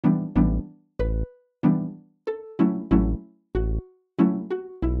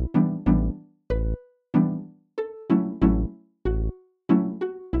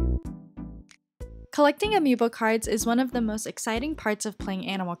Collecting amiibo cards is one of the most exciting parts of playing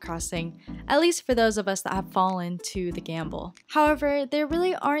Animal Crossing, at least for those of us that have fallen to the gamble. However, there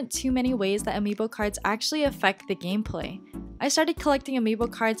really aren't too many ways that amiibo cards actually affect the gameplay. I started collecting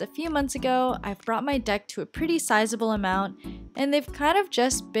amiibo cards a few months ago, I've brought my deck to a pretty sizable amount, and they've kind of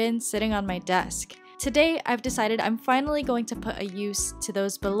just been sitting on my desk. Today, I've decided I'm finally going to put a use to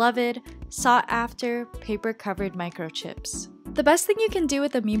those beloved, sought-after, paper-covered microchips. The best thing you can do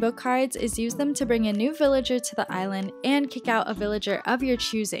with amiibo cards is use them to bring a new villager to the island and kick out a villager of your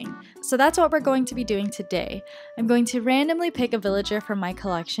choosing. So that's what we're going to be doing today. I'm going to randomly pick a villager from my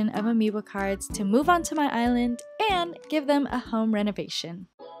collection of amiibo cards to move onto my island and give them a home renovation.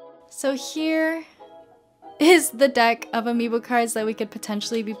 So here is the deck of amiibo cards that we could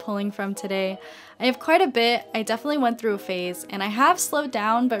potentially be pulling from today. I have quite a bit. I definitely went through a phase and I have slowed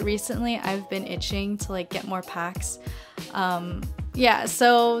down, but recently I've been itching to like get more packs. Yeah,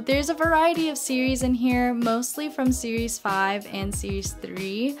 so there's a variety of series in here, mostly from series 5 and series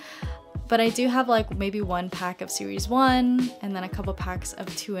 3, but I do have like maybe one pack of series 1 and then a couple packs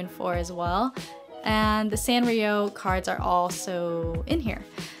of 2 and 4 as well. And the Sanrio cards are also in here.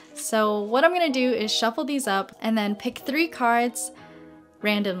 So what I'm gonna do is shuffle these up and then pick 3 cards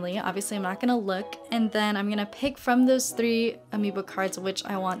randomly. Obviously I'm not gonna look, and then I'm gonna pick from those 3 amiibo cards which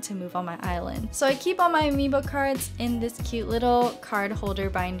I want to move on my island. So I keep all my amiibo cards in this cute little card holder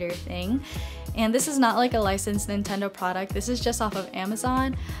binder thing, and this is not like a licensed Nintendo product. This is just off of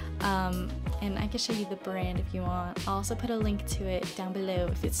Amazon, and I can show you the brand if you want. I'll also put a link to it down below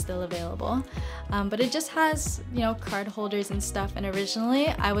if it's still available. But it just has, you know, card holders and stuff, and originally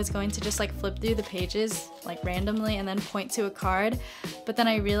I was going to just like flip through the pages like randomly and then point to a card, but then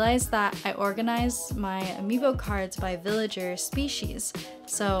I realized that I organize my amiibo cards by villager species.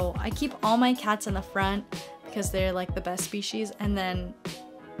 So I keep all my cats in the front because they're like the best species, and then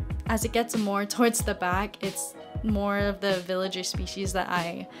as it gets more towards the back, it's more of the villager species that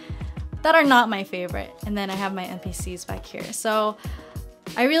are not my favorite, and then I have my NPCs back here. So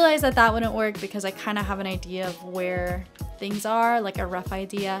I realized that that wouldn't work because I kind of have an idea of where things are, like a rough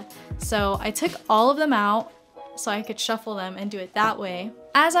idea. So I took all of them out so I could shuffle them and do it that way.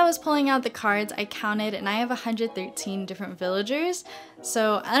 As I was pulling out the cards, I counted and I have 113 different villagers.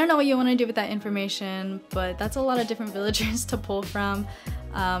 So I don't know what you want to do with that information, but that's a lot of different villagers to pull from.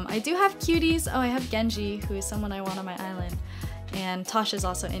 I do have cuties. Oh, I have Genji, who is someone I want on my island. And Tasha's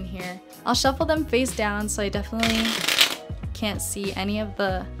also in here. I'll shuffle them face down so I definitely can't see any of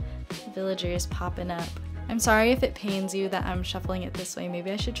the villagers popping up. I'm sorry if it pains you that I'm shuffling it this way.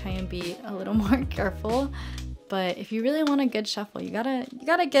 Maybe I should try and be a little more careful. But if you really want a good shuffle, you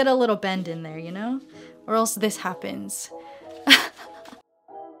gotta get a little bend in there, you know? Or else this happens.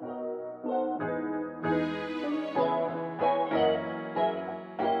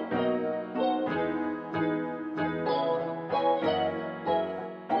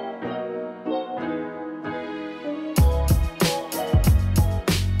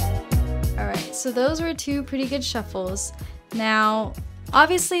 So those were 2 pretty good shuffles. Now,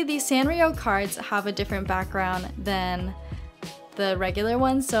 obviously these Sanrio cards have a different background than the regular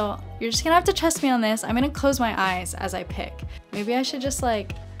ones, so you're just gonna have to trust me on this. I'm gonna close my eyes as I pick. Maybe I should just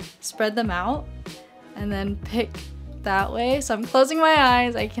like spread them out and then pick that way. So I'm closing my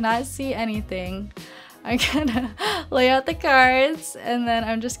eyes, I cannot see anything. I'm gonna lay out the cards and then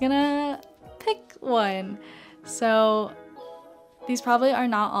I'm just gonna pick one. So these probably are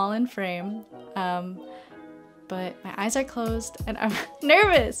not all in frame, but my eyes are closed and I'm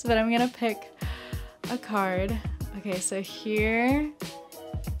nervous, but I'm gonna pick a card. Okay, so here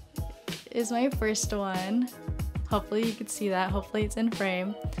is my first one. Hopefully you can see that, hopefully it's in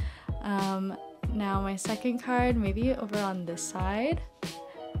frame. Now my second card, maybe over on this side.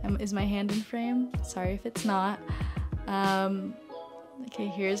 Is my hand in frame? Sorry if it's not. Okay,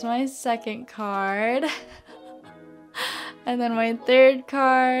 here's my second card. And then my third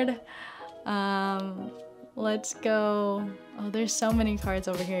card, let's go. Oh, there's so many cards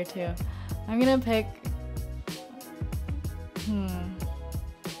over here too. I'm gonna pick,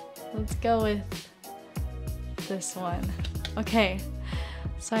 let's go with this one. Okay,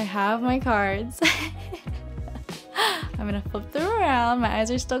 so I have my cards. I'm gonna flip them around, my eyes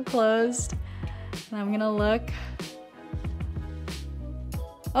are still closed, and I'm gonna look.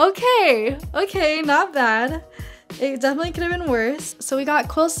 Okay, not bad. It definitely could have been worse. So we got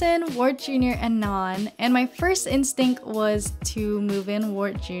Quilson, Wart Jr., and Non, and my first instinct was to move in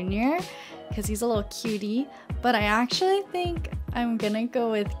Wart Jr. because he's a little cutie, but I actually think I'm gonna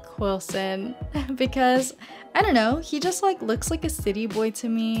go with Quilson because, I don't know, he just like looks like a city boy to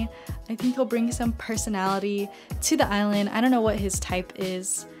me. I think he'll bring some personality to the island. I don't know what his type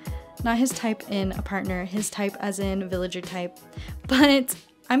is. Not his type in a partner, his type as in villager type. But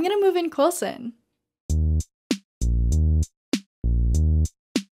I'm gonna move in Coulson.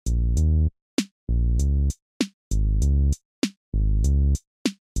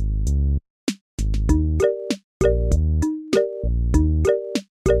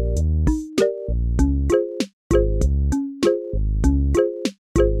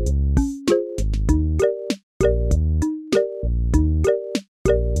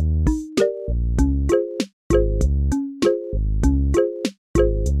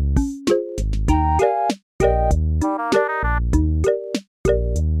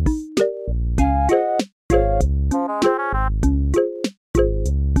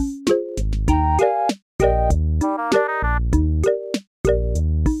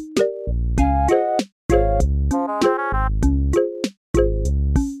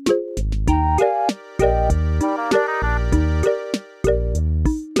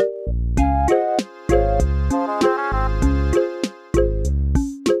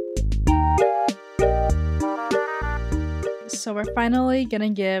 So we're finally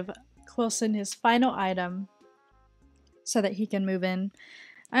gonna give Coulson his final item so that he can move in.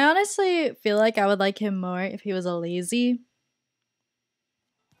 I honestly feel like I would like him more if he was a lazy.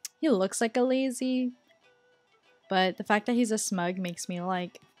 He looks like a lazy, but the fact that he's a smug makes me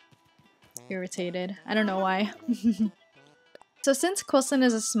like irritated. I don't know why. So since Coulson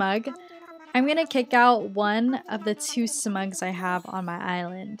is a smug, I'm gonna kick out one of the 2 smugs I have on my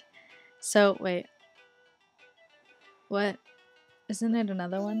island. So wait. What? Isn't it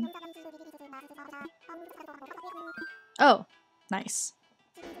another one? Oh, nice.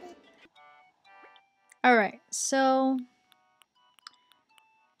 Alright, so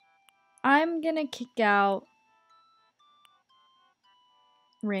I'm gonna kick out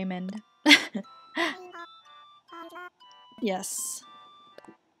Raymond. Yes.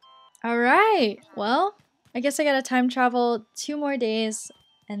 Alright, well, I guess I gotta time travel 2 more days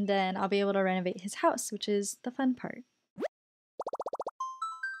and then I'll be able to renovate his house, which is the fun part.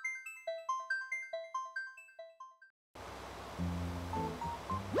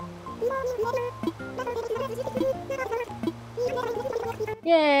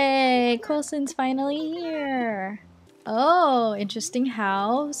 Yay! Coulson's finally here! Oh, interesting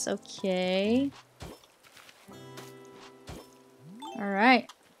house. Okay.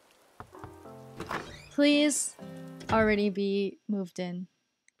 Alright. Please already be moved in.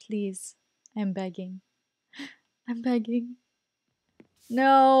 Please. I'm begging. I'm begging.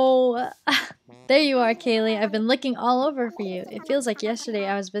 No! There you are, Kaylee. I've been looking all over for you. It feels like yesterday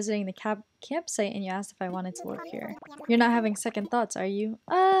I was visiting the campsite and you asked if I wanted to work here. You're not having second thoughts, are you?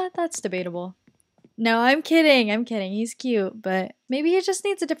 That's debatable. No, I'm kidding. I'm kidding. He's cute, but maybe he just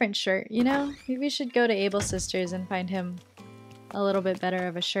needs a different shirt, you know? Maybe we should go to Able Sisters and find him a little bit better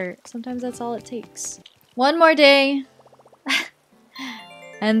of a shirt. Sometimes that's all it takes. One more day.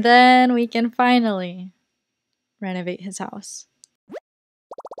 And then we can finally renovate his house.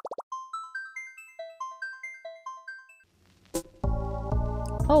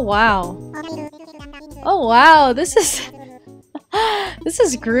 Oh wow. Oh wow, this is this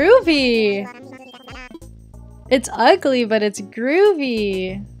is groovy. It's ugly, but it's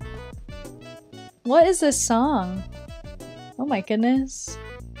groovy. What is this song? Oh my goodness.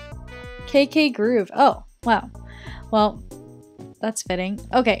 KK Groove. Oh, wow. Well, that's fitting.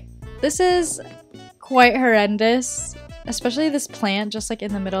 Okay, this is quite horrendous, especially this plant just like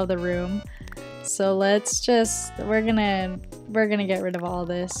in the middle of the room. So let's just, we're gonna get rid of all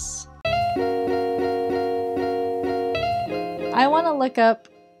this. I want to look up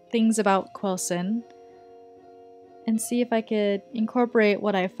things about Coulson and see if I could incorporate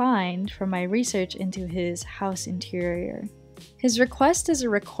what I find from my research into his house interior. His request is a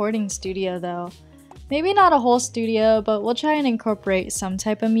recording studio though. Maybe not a whole studio, but we'll try and incorporate some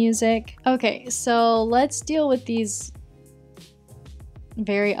type of music. Okay, so let's deal with these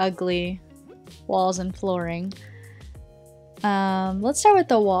very ugly walls and flooring. Let's start with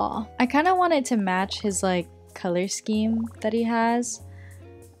the wall. I kind of want it to match his like color scheme that he has.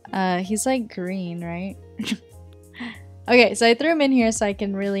 He's like green, right? Okay, so I threw him in here so I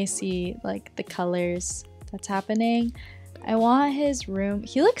can really see like the colors that's happening. I want his room.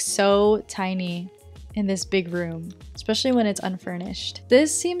 He looks so tiny in this big room, especially when it's unfurnished.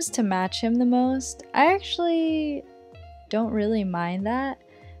 This seems to match him the most. I actually don't really mind that.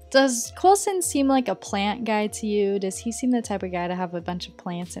 Does Coulson seem like a plant guy to you? Does he seem the type of guy to have a bunch of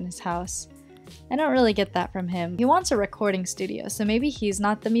plants in his house? I don't really get that from him. He wants a recording studio, so maybe he's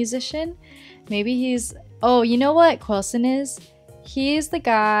not the musician. Maybe he's... Oh, you know what Coulson is? He's the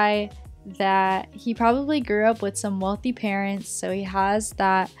guy that he probably grew up with some wealthy parents, so he has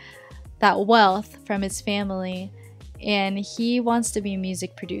that that wealth from his family, and he wants to be a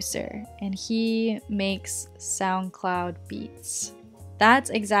music producer, and he makes SoundCloud beats.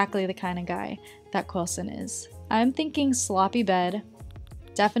 That's exactly the kind of guy that Coulson is. I'm thinking sloppy bed.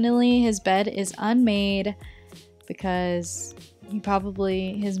 Definitely his bed is unmade because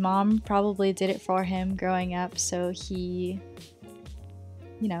his mom probably did it for him growing up, so he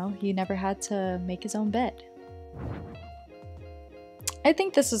never had to make his own bed. I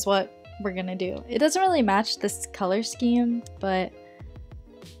think this is what we're gonna do. It doesn't really match this color scheme, but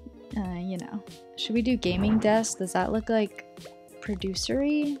should we do gaming desk? Does that look like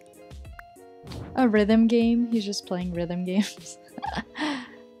producery? A rhythm game? He's just playing rhythm games.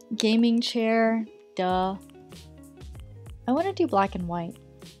 Gaming chair, duh. I want to do black and white.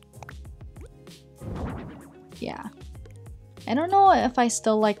 Yeah. I don't know if I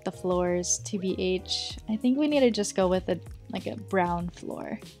still like the floors, TBH. I think we need to just go with a brown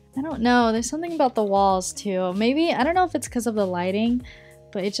floor. I don't know, there's something about the walls too. Maybe, I don't know if it's because of the lighting,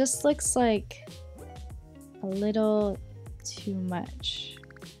 but it just looks like a little too much.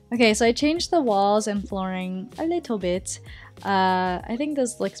 Okay, so I changed the walls and flooring a little bit. I think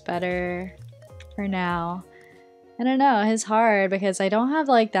this looks better for now. I don't know, it's hard because I don't have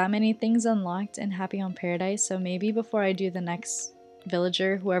like that many things unlocked in Happy Home Paradise, so maybe before I do the next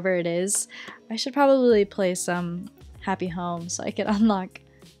villager, whoever it is, I should probably play some Happy Home so I could unlock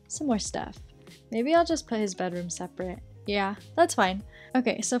some more stuff. Maybe I'll just put his bedroom separate. Yeah, that's fine.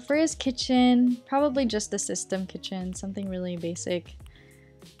 Okay, so for his kitchen, probably just the system kitchen, something really basic.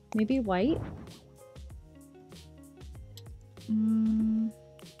 Maybe white?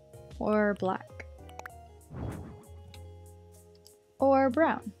 Or black? Or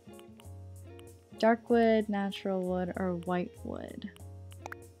brown? Dark wood, natural wood, or white wood?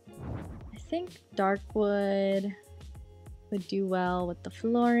 I think dark wood would do well with the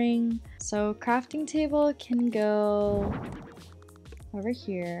flooring. So crafting table can go over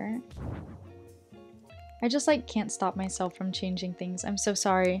here. I just can't stop myself from changing things. I'm so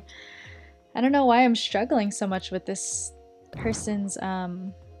sorry. I don't know why I'm struggling so much with this person's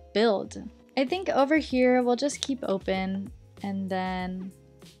build. I think over here we'll just keep open, and then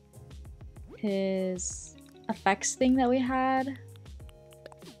his effects thing that we had,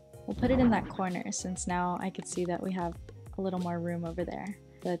 we'll put it in that corner since now I could see that we have a little more room over there.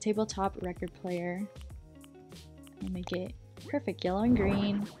 The tabletop record player, we'll make it perfect yellow and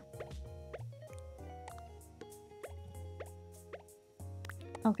green.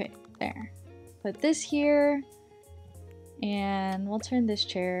 Okay, there. Put this here, and we'll turn this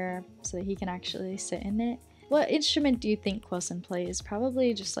chair so that he can actually sit in it. What instrument do you think Coulson plays?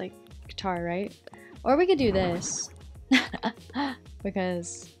 Probably just like guitar, right? Or we could do this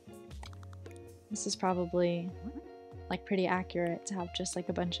because this is probably like pretty accurate to have just like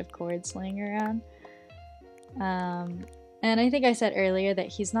a bunch of chords laying around. And I think I said earlier that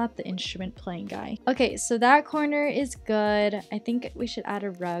he's not the instrument playing guy. Okay, so that corner is good. I think we should add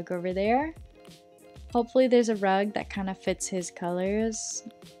a rug over there. Hopefully there's a rug that kind of fits his colors,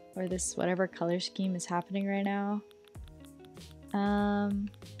 or this whatever color scheme is happening right now.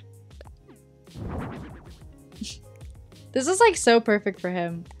 This is like so perfect for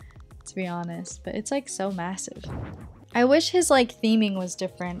him, to be honest, but it's like so massive. I wish his like theming was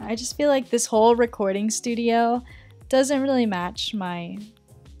different. I just feel like this whole recording studio doesn't really match my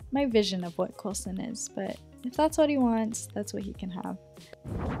vision of what Coulson is, but if that's what he wants, that's what he can have.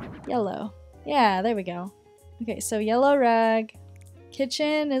 Yellow. Yeah, there we go. Okay, so yellow rug.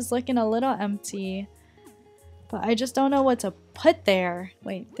 Kitchen is looking a little empty, but I just don't know what to put there.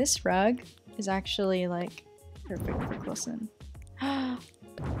 Wait, this rug is actually like perfect for Coulson.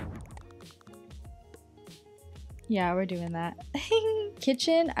 Yeah, we're doing that.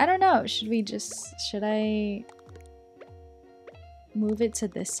 Kitchen, I don't know. Should I move it to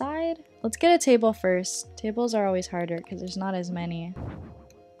this side? Let's get a table first. Tables are always harder because there's not as many.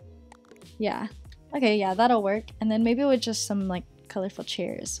 Yeah. Okay, yeah, that'll work. And then maybe with just some like colorful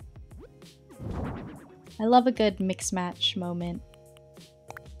chairs. I love a good mix match moment.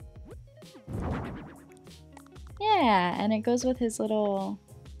 Yeah, and it goes with his little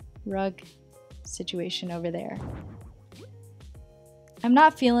rug situation over there. I'm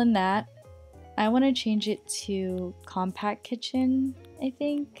not feeling that. I want to change it to compact kitchen, I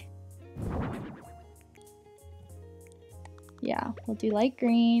think. Yeah, we'll do light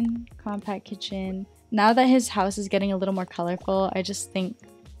green, compact kitchen. Now that his house is getting a little more colorful, I just think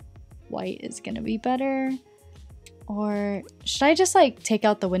white is gonna be better. Or should I just like take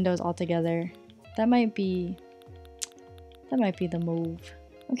out the windows altogether? That might be the move.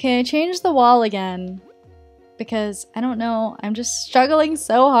 Okay, I changed the wall again because I don't know, I'm just struggling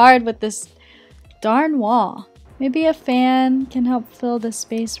so hard with this darn wall. Maybe a fan can help fill the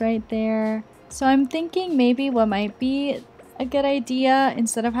space right there. So I'm thinking maybe what might be a good idea,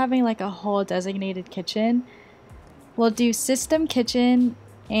 instead of having like a whole designated kitchen, we'll do system kitchen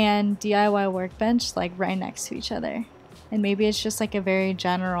and DIY workbench like right next to each other. And maybe it's just like a very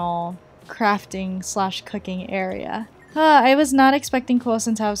general crafting slash cooking area. I was not expecting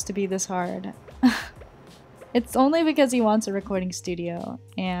Coulson's house to be this hard. It's only because he wants a recording studio,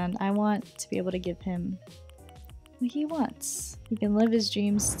 and I want to be able to give him what he wants. He can live his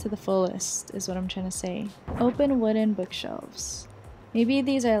dreams to the fullest, is what I'm trying to say. Open wooden bookshelves. Maybe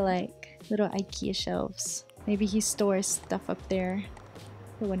these are like little IKEA shelves. Maybe he stores stuff up there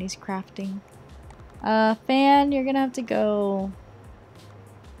for when he's crafting. Fan, you're gonna have to go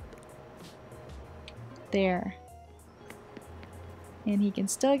there. And he can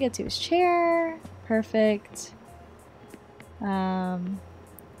still get to his chair. Perfect.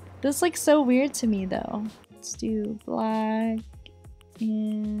 This looks so weird to me though. Let's do black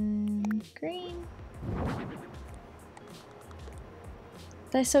and green.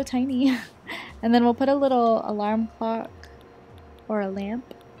 That's so tiny. And then we'll put a little alarm clock or a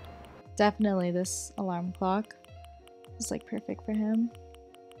lamp. Definitely this alarm clock is like perfect for him.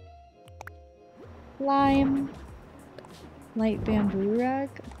 Lime. Light bamboo rug.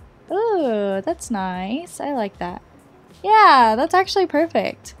 Ooh, that's nice. I like that. Yeah, that's actually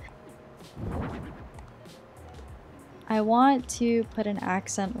perfect. I want to put an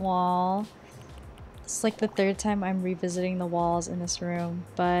accent wall. It's like the third time I'm revisiting the walls in this room,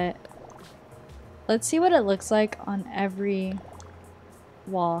 but let's see what it looks like on every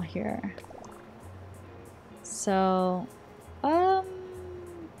wall here. So, I'm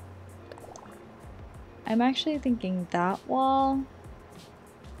actually thinking that wall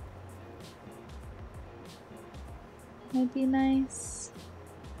might be nice.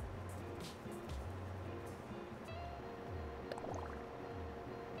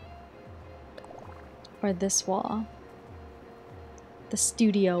 Or this wall. The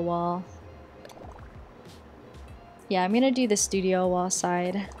studio wall. Yeah, I'm gonna do the studio wall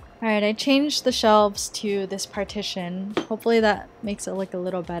side. Alright, I changed the shelves to this partition. Hopefully that makes it look a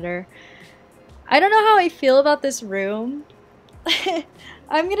little better. I don't know how I feel about this room.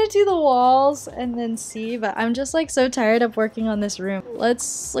 I'm gonna do the walls and then see, but I'm just like so tired of working on this room.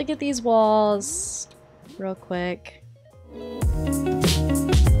 Let's look at these walls real quick.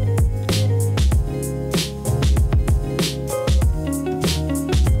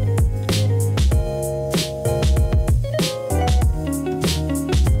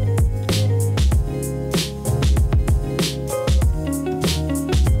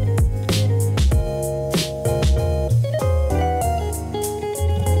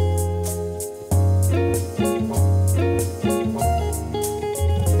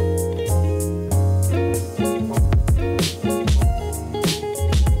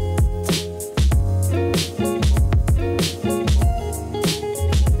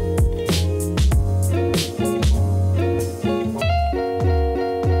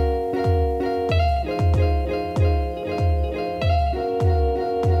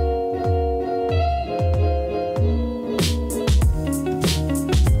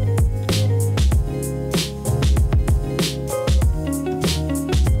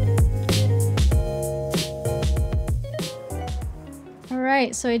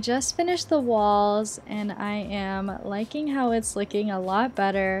 Alright, so I just finished the walls and I am liking how it's looking a lot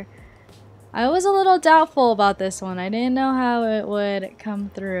better. I was a little doubtful about this one. I didn't know how it would come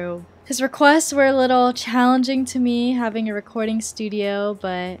through. His requests were a little challenging to me, having a recording studio,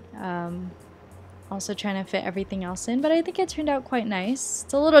 but also trying to fit everything else in. But I think it turned out quite nice.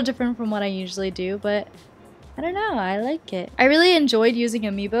 It's a little different from what I usually do, but I don't know, I like it. I really enjoyed using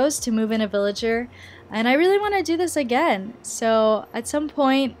amiibos to move in a villager, and I really want to do this again. So at some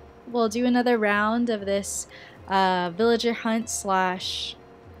point, we'll do another round of this villager hunt slash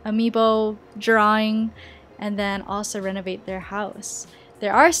amiibo drawing, and then also renovate their house.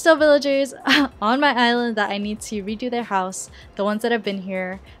 There are still villagers on my island that I need to redo their house, the ones that have been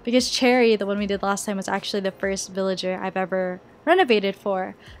here, because Cherry, the one we did last time, was actually the first villager I've ever renovated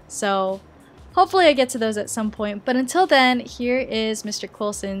for. So hopefully I get to those at some point, but until then, here is Mr.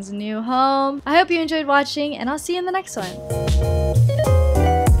 Coulson's new home. I hope you enjoyed watching, and I'll see you in the next one.